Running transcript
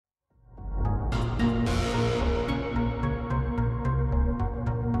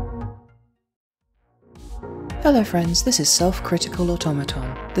Hello friends, this is Self-Critical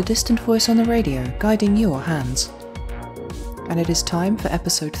Automaton, the distant voice on the radio guiding your hands. And it is time for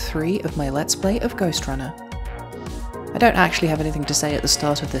episode 3 of my Let's Play of Ghostrunner. I don't actually have anything to say at the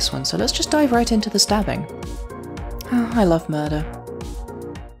start of this one, so let's just dive right into the stabbing. Oh, I love murder.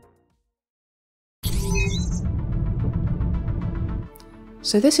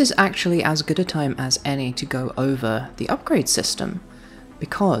 So this is actually as good a time as any to go over the upgrade system,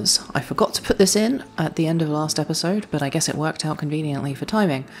 because I forgot to put this in at the end of last episode, but I guess it worked out conveniently for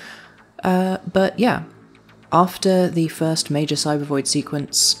timing. But yeah, after the first major Cybervoid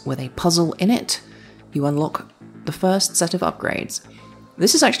sequence with a puzzle in it, you unlock the first set of upgrades.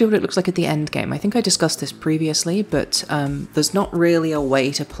 This is actually what it looks like at the end game. I think I discussed this previously, but there's not really a way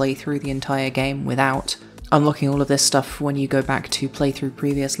to play through the entire game without unlocking all of this stuff when you go back to play through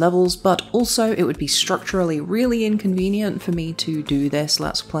previous levels, but also it would be structurally really inconvenient for me to do this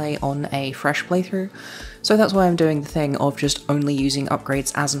Let's Play on a fresh playthrough, so that's why I'm doing the thing of just only using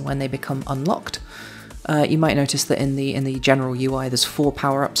upgrades as and when they become unlocked. You might notice that in the general UI there's 4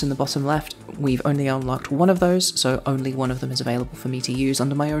 power-ups in the bottom left. We've only unlocked one of those, so only one of them is available for me to use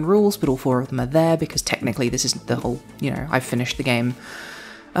under my own rules, but all 4 of them are there because technically this isn't the whole, I've finished the game.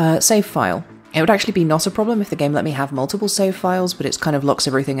 Save file. It would actually be not a problem if the game let me have multiple save files, but it kind of locks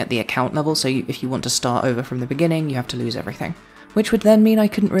everything at the account level, so if you want to start over from the beginning, you have to lose everything. Which would then mean I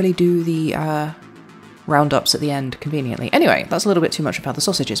couldn't really do the roundups at the end conveniently. Anyway, that's a little bit too much of how the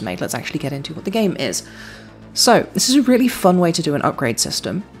sausage is made. Let's actually get into what the game is. So, this is a really fun way to do an upgrade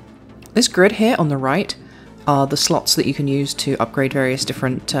system. This grid here on the right are the slots that you can use to upgrade various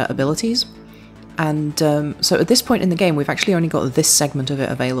different abilities. And so at this point in the game, we've actually only got this segment of it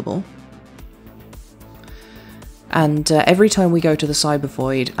available. And every time we go to the Cyber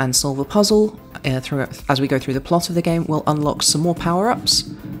Void and solve a puzzle, as we go through the plot of the game, we'll unlock some more power-ups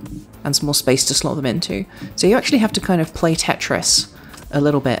and some more space to slot them into. So you actually have to kind of play Tetris a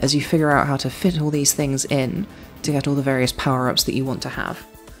little bit as you figure out how to fit all these things in to get all the various power-ups that you want to have.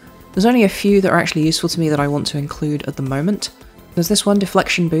 There's only a few that are actually useful to me that I want to include at the moment. There's this one,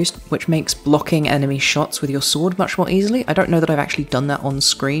 Deflection Boost, which makes blocking enemy shots with your sword much more easily. I don't know that I've actually done that on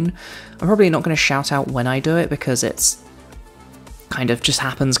screen. I'm probably not going to shout out when I do it because it's kind of just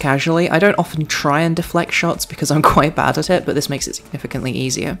happens casually. I don't often try and deflect shots because I'm quite bad at it, but this makes it significantly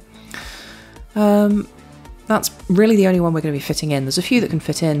easier. That's really the only one we're going to be fitting in. There's a few that can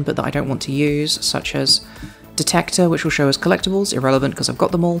fit in but that I don't want to use, such as Detector, which will show us collectibles, irrelevant because I've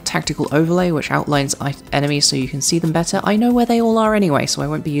got them all. Tactical Overlay, which outlines enemies so you can see them better. I know where they all are anyway, so I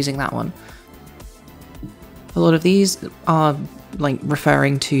won't be using that one. A lot of these are like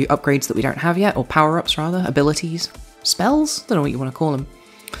referring to upgrades that we don't have yet, or power-ups rather, abilities, spells? Don't know what you want to call them.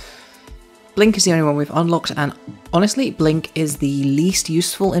 Blink is the only one we've unlocked, and honestly, Blink is the least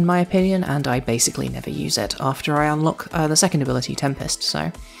useful in my opinion, and I basically never use it after I unlock the second ability, Tempest,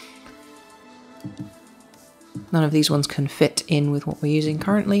 so none of these ones can fit in with what we're using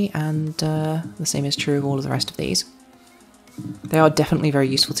currently, and the same is true of all of the rest of these. They are definitely very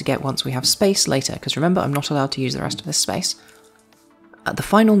useful to get once we have space later, because remember, I'm not allowed to use the rest of this space. The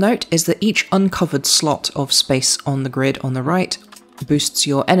final note is that each uncovered slot of space on the grid on the right boosts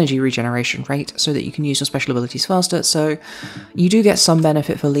your energy regeneration rate so that you can use your special abilities faster, so you do get some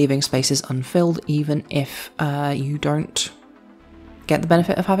benefit for leaving spaces unfilled, even if you don't get the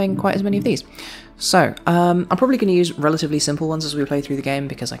benefit of having quite as many of these. So, I'm probably going to use relatively simple ones as we play through the game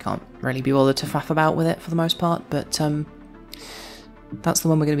because I can't really be bothered to faff about with it for the most part, but that's the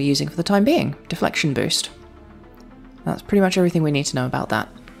one we're going to be using for the time being, Deflection Boost. That's pretty much everything we need to know about that.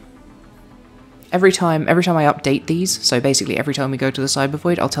 Every time I update these, so basically every time we go to the Cyber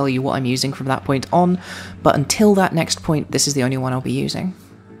Void, I'll tell you what I'm using from that point on, but until that next point, this is the only one I'll be using.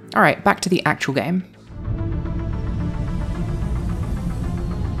 Alright, back to the actual game.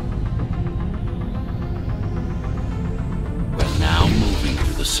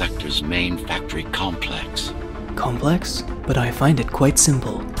 The sector's main factory complex. Complex? But I find it quite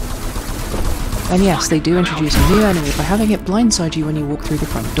simple. And yes, they do introduce a new enemy by having it blindside you when you walk through the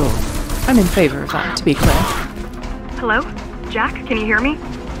front door. I'm in favour of that, to be clear. Hello? Jack, can you hear me?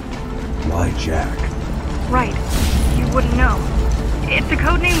 Why Jack? Right. You wouldn't know. It's the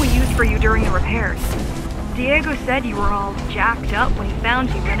code name we used for you during the repairs. Diego said you were all jacked up when he found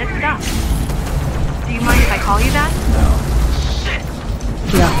you and it's stuff. Do you mind if I call you that? No.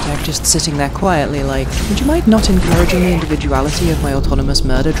 The architect just sitting there quietly like, would you mind not encouraging the individuality of my autonomous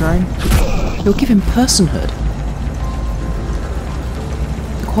murder drone? You'll give him personhood.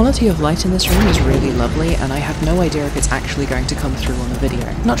 The quality of light in this room is really lovely, and I have no idea if it's actually going to come through on the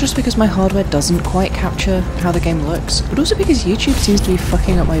video. Not just because my hardware doesn't quite capture how the game looks, but also because YouTube seems to be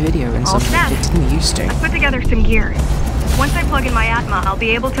fucking up my video in some way it didn't used to. I put together some gear. Once I plug in my Atma, I'll be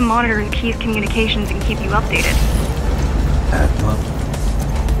able to monitor the key's communications and keep you updated. Atma?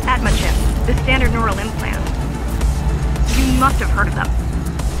 Atma chip, the standard neural implant. You must have heard of them.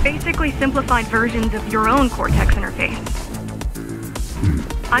 Basically simplified versions of your own Cortex interface.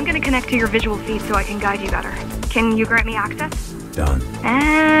 I'm gonna connect to your visual feed so I can guide you better. Can you grant me access? Done.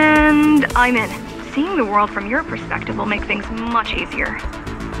 And I'm in. Seeing the world from your perspective will make things much easier.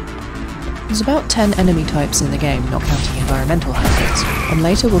 There's about 10 enemy types in the game, not counting environmental hazards, and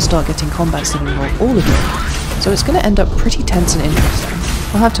later we'll start getting combats that involve all of them, so it's going to end up pretty tense and interesting.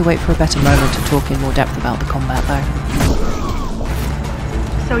 I'll have to wait for a better moment to talk in more depth about the combat though.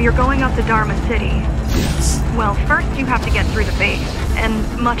 So you're going up to Dharma City? Yes. Well, first you have to get through the base,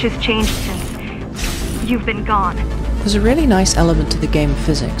 and much has changed since you've been gone. There's a really nice element to the game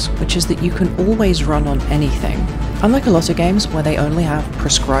physics, which is that you can always run on anything. Unlike a lot of games where they only have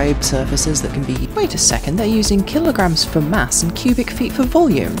prescribed surfaces that can be— wait a second, they're using kilograms for mass and cubic feet for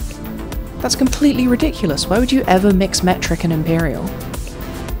volume. That's completely ridiculous. Why would you ever mix metric and imperial?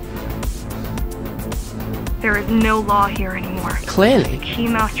 There is no law here anymore. Clearly.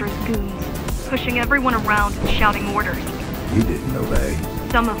 Keymaster's goons, pushing everyone around and shouting orders. You didn't obey.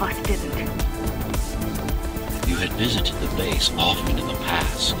 Some of us didn't. You had visited the base often in the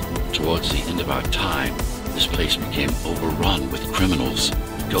past. Towards the end of our time, this place became overrun with criminals.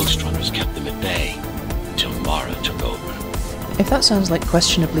 Ghostrunners kept them at bay until Mara took over. If that sounds like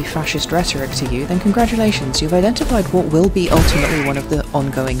questionably fascist rhetoric to you, then congratulations, you've identified what will be ultimately one of the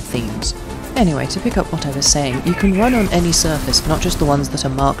ongoing themes. Anyway, to pick up what I was saying, you can run on any surface, not just the ones that are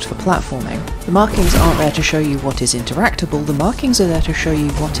marked for platforming. The markings aren't there to show you what is interactable, the markings are there to show you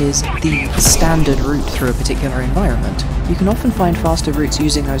what is the standard route through a particular environment. You can often find faster routes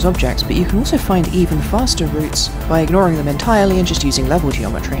using those objects, but you can also find even faster routes by ignoring them entirely and just using level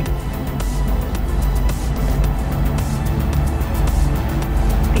geometry.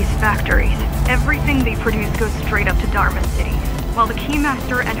 These factories, everything they produce goes straight up to Dharma City. While the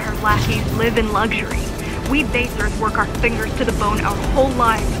Keymaster and her lackeys live in luxury, we basers work our fingers to the bone our whole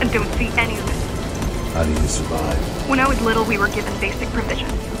lives and don't see any of it. How do you survive? When I was little, we were given basic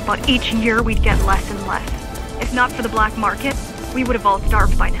provisions, but each year we'd get less and less. If not for the black market, we would have all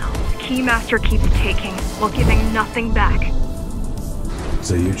starved by now. The Keymaster keeps taking, while giving nothing back.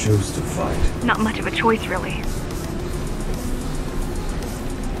 So you chose to fight? Not much of a choice, really.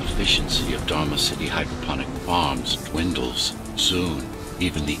 Efficiency of Dharma City hydroponic farms dwindles. Soon,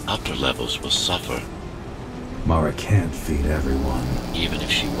 even the upper levels will suffer. Mara can't feed everyone. Even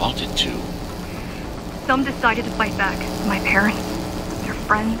if she wanted to. Some decided to fight back. My parents, their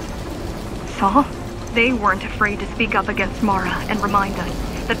friends, Saul. They weren't afraid to speak up against Mara and remind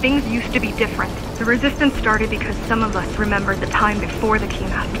us that things used to be different. The resistance started because some of us remembered the time before the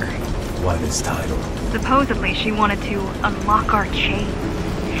Keymaster. Why this title? Supposedly, she wanted to unlock our chains,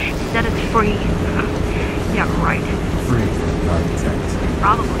 set us free. Yeah, right. Free from the architect.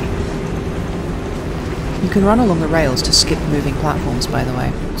 Probably. You can run along the rails to skip moving platforms, by the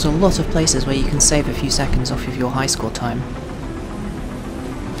way. There's a lot of places where you can save a few seconds off of your high score time.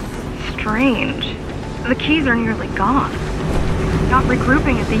 Strange. The keys are nearly gone. Not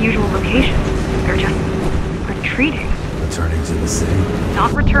regrouping at the usual locations. They're just retreating. Returning to the city?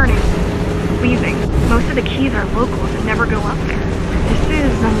 Not returning. Leaving. Most of the keys are locals and never go up there.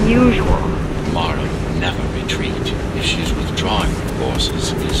 This is unusual. Mara will never retreat. If she's withdrawing her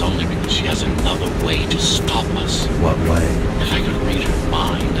forces, it is only because she has another way to stop us. What way? If I could read her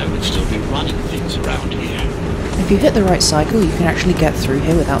mind, I would still be running things around here. If you hit the right cycle, you can actually get through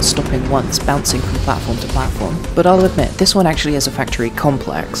here without stopping once, bouncing from platform to platform. But I'll admit, this one actually is a factory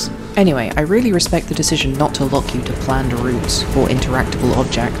complex. Anyway, I really respect the decision not to lock you to planned routes or interactable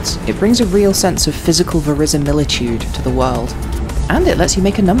objects. It brings a real sense of physical verisimilitude to the world. And it lets you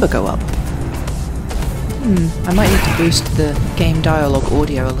make a number go up. I might need to boost the game dialogue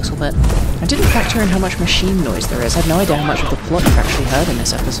audio a little bit. I didn't factor in how much machine noise there is. I had no idea how much of the plot you've actually heard in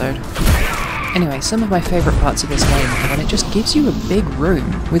this episode. Anyway, some of my favourite parts of this game are when it just gives you a big room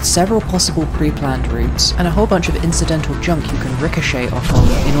with several possible pre-planned routes and a whole bunch of incidental junk you can ricochet off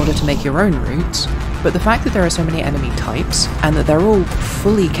of in order to make your own routes. But the fact that there are so many enemy types, and that they're all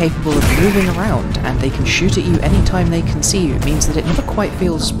fully capable of moving around, and they can shoot at you anytime they can see you, means that it never quite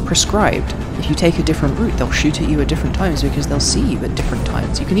feels prescribed. If you take a different route, they'll shoot at you at different times because they'll see you at different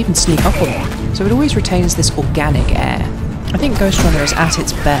times. You can even sneak up on them. So it always retains this organic air. I think Ghostrunner is at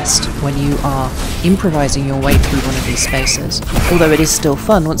its best when you are improvising your way through one of these spaces, although it is still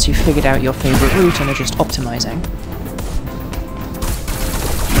fun once you've figured out your favourite route and are just optimising.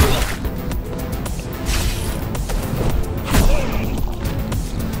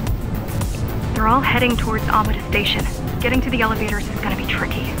 They're all heading towards Amada Station. Getting to the elevators is gonna be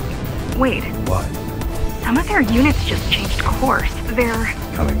tricky. Wait. What? Some of their units just changed course. They're...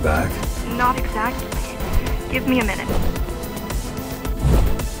 Coming back? not exactly. Give me a minute.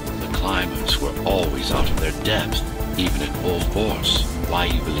 The climbers were always out of their depth, even at full force. Why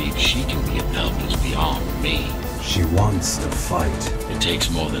you believe she can be upheld is beyond me. She wants to fight. It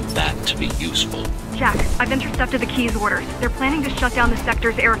takes more than that to be useful. Jack, I've intercepted the Key's orders. They're planning to shut down the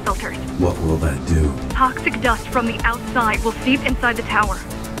sector's air filters. What will that do? Toxic dust from the outside will seep inside the tower.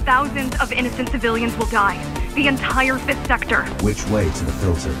 Thousands of innocent civilians will die. The entire 5th sector. Which way to the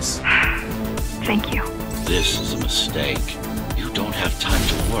filters? Thank you. This is a mistake. You don't have time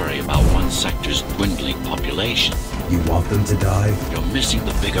to worry about one sector's dwindling population. You want them to die? You're missing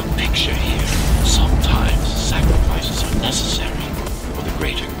the bigger picture here. Sometimes sacrifices are necessary for the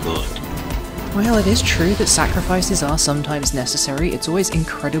greater good. Well, it is true that sacrifices are sometimes necessary. It's always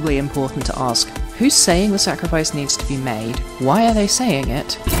incredibly important to ask, who's saying the sacrifice needs to be made, why are they saying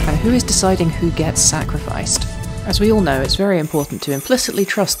it, and who is deciding who gets sacrificed? As we all know, it's very important to implicitly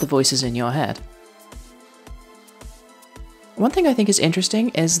trust the voices in your head. One thing I think is interesting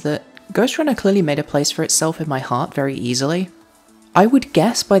is that Ghostrunner clearly made a place for itself in my heart very easily. I would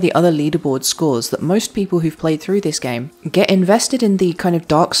guess by the other leaderboard scores that most people who've played through this game get invested in the kind of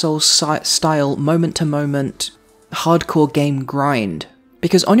Dark Souls style moment-to-moment hardcore game grind.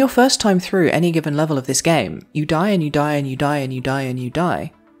 Because on your first time through any given level of this game, you die and you die and you die and you die and you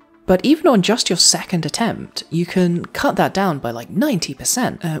die. But even on just your second attempt, you can cut that down by like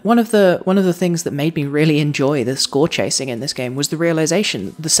 90%. One of the things that made me really enjoy the score chasing in this game was the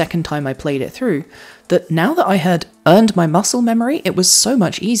realization, the second time I played it through, that now that I had earned my muscle memory, it was so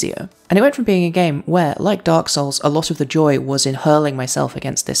much easier. And it went from being a game where, like Dark Souls, a lot of the joy was in hurling myself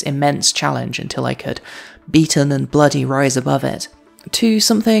against this immense challenge until I could beaten and bloody rise above it, to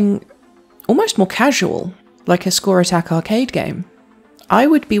something almost more casual, like a score attack arcade game. I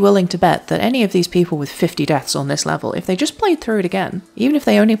would be willing to bet that any of these people with 50 deaths on this level, if they just played through it again, even if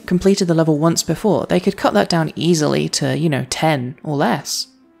they only completed the level once before, they could cut that down easily to, 10 or less.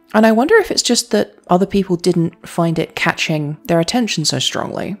 And I wonder if it's just that other people didn't find it catching their attention so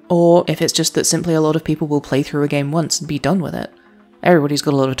strongly, or if it's just that simply a lot of people will play through a game once and be done with it. Everybody's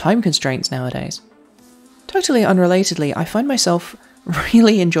got a lot of time constraints nowadays. Totally unrelatedly, I find myself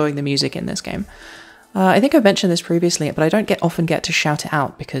really enjoying the music in this game. I think I've mentioned this previously, but I don't often get to shout it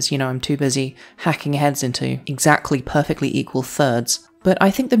out because, I'm too busy hacking heads into exactly perfectly equal thirds. But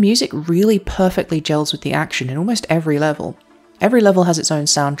I think the music really perfectly gels with the action in almost every level. Every level has its own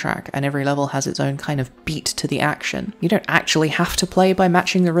soundtrack, and every level has its own kind of beat to the action. You don't actually have to play by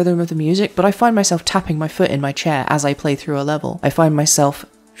matching the rhythm of the music, but I find myself tapping my foot in my chair as I play through a level. I find myself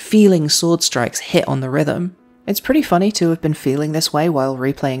feeling sword strikes hit on the rhythm. It's pretty funny to have been feeling this way while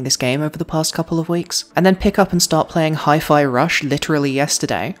replaying this game over the past couple of weeks, and then pick up and start playing Hi-Fi Rush literally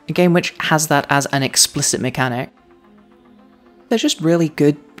yesterday, a game which has that as an explicit mechanic. They're just really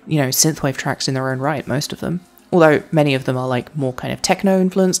good, synthwave tracks in their own right, most of them. Although many of them are like more kind of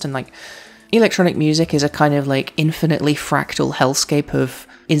techno-influenced, and like electronic music is a kind of like infinitely fractal hellscape of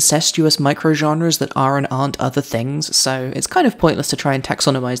incestuous microgenres that are and aren't other things, so it's kind of pointless to try and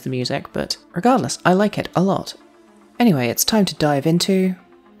taxonomize the music, but regardless, I like it a lot. Anyway, it's time to dive into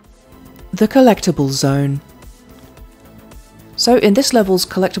the collectible zone. So in this level's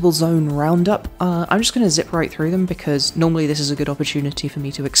collectible zone roundup, I'm just going to zip right through them because normally this is a good opportunity for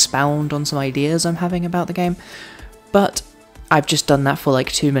me to expound on some ideas I'm having about the game, but I've just done that for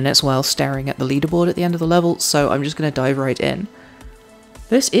like 2 minutes while staring at the leaderboard at the end of the level, so I'm just going to dive right in.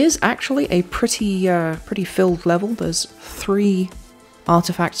 This is actually a pretty filled level. There's 3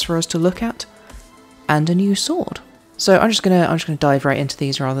 artifacts for us to look at, and a new sword. So I'm just gonna dive right into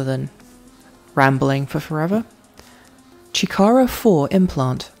these rather than rambling for forever. Chikara 4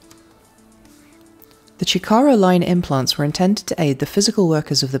 implant. The Chikara line implants were intended to aid the physical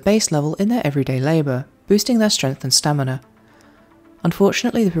workers of the base level in their everyday labour, boosting their strength and stamina.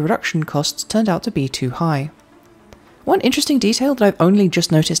 Unfortunately, the production costs turned out to be too high. One interesting detail that I've only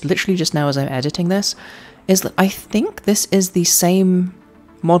just noticed literally just now as I'm editing this is that I think this is the same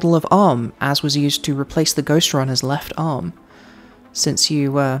model of arm as was used to replace the Ghostrunner's left arm, since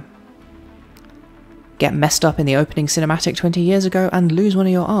you get messed up in the opening cinematic 20 years ago and lose one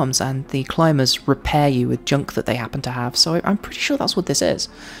of your arms, and the climbers repair you with junk that they happen to have, so I'm pretty sure that's what this is.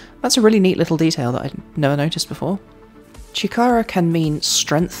 That's a really neat little detail that I'd never noticed before. Chikara can mean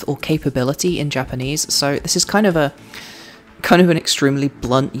strength or capability in Japanese, so this is kind of an extremely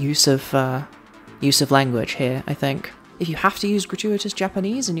blunt use of language here, I think. If you have to use gratuitous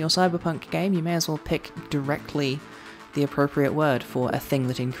Japanese in your cyberpunk game, you may as well pick directly the appropriate word for a thing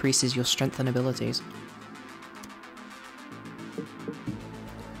that increases your strength and abilities.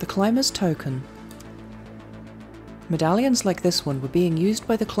 The Climber's Token. Medallions like this one were being used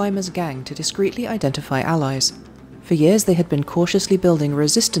by the Climber's gang to discreetly identify allies. For years they had been cautiously building a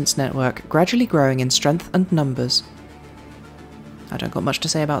resistance network, gradually growing in strength and numbers. I don't got much to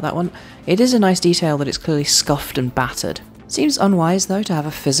say about that one. It is a nice detail that it's clearly scuffed and battered. Seems unwise though to have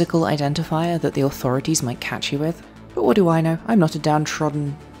a physical identifier that the authorities might catch you with. But what do I know? I'm not a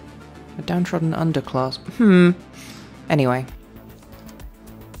downtrodden underclass. Anyway.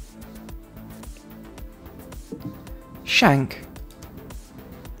 Shank.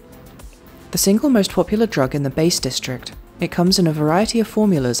 The single most popular drug in the base district. It comes in a variety of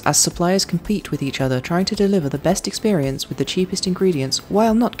formulas as suppliers compete with each other trying to deliver the best experience with the cheapest ingredients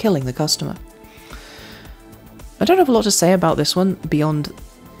while not killing the customer. I don't have a lot to say about this one beyond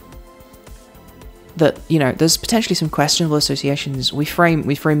that, you know, there's potentially some questionable associations. We frame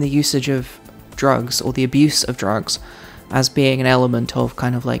the usage of drugs or the abuse of drugs as being an element of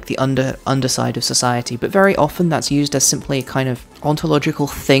kind of like the underside of society, but very often that's used as simply a kind of ontological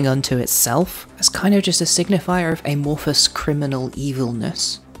thing unto itself, as kind of just a signifier of amorphous criminal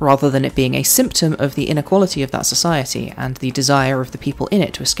evilness, rather than it being a symptom of the inequality of that society and the desire of the people in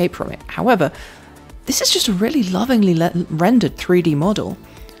it to escape from it. However, this is just a really lovingly rendered 3D model.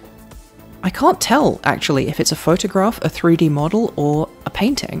 I can't tell, actually, if it's a photograph, a 3D model, or a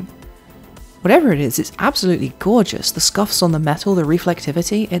painting. Whatever it is, it's absolutely gorgeous. The scuffs on the metal, the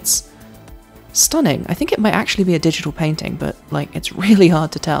reflectivity, it's stunning. I think it might actually be a digital painting, but, like, it's really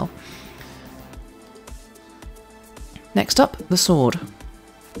hard to tell. Next up, the sword.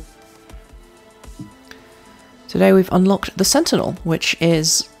 Today we've unlocked the Sentinel, which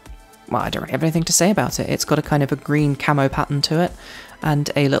is, well, I don't really have anything to say about it. It's got a kind of a green camo pattern to it, and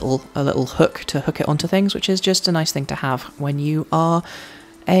a little hook to hook it onto things, which is just a nice thing to have when you are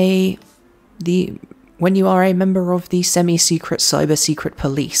a member of the semi-secret cyber-secret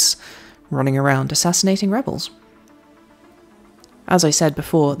police running around assassinating rebels. As I said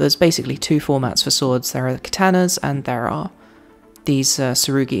before, there's basically two formats for swords. There are katanas and there are these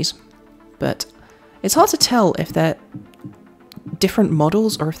tsurugis, but it's hard to tell if they're different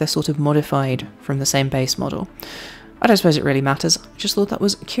models or if they're sort of modified from the same base model. I don't suppose it really matters. I just thought that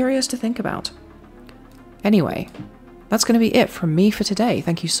was curious to think about. Anyway, that's going to be it from me for today.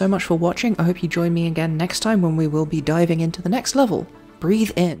 Thank you so much for watching. I hope you join me again next time when we will be diving into the next level. Breathe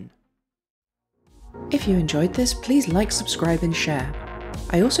in. If you enjoyed this, please like, subscribe and share.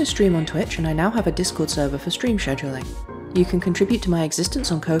 I also stream on Twitch and I now have a Discord server for stream scheduling. You can contribute to my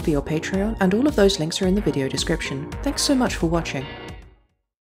existence on Ko-fi or Patreon, and all of those links are in the video description. Thanks so much for watching.